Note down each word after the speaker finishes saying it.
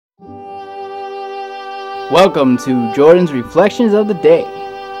Welcome to Jordan's Reflections of the Day.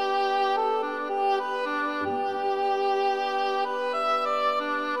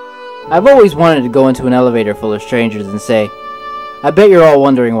 I've always wanted to go into an elevator full of strangers and say, I bet you're all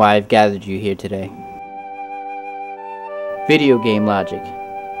wondering why I've gathered you here today. Video game logic.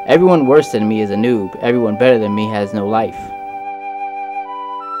 Everyone worse than me is a noob. Everyone better than me has no life.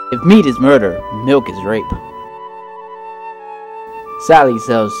 If meat is murder, milk is rape. Sally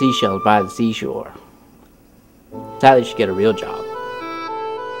sells seashells by the seashore. Sally should get a real job.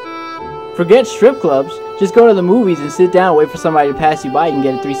 Forget strip clubs. Just go to the movies and sit down and wait for somebody to pass you by and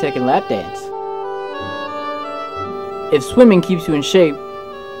get a 3-second lap dance. If swimming keeps you in shape,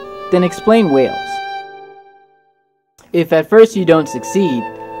 then explain whales. If at first you don't succeed,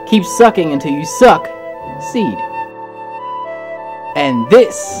 keep sucking until you suck seed. And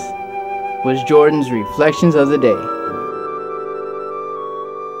this was Jordan's Reflections of the Day.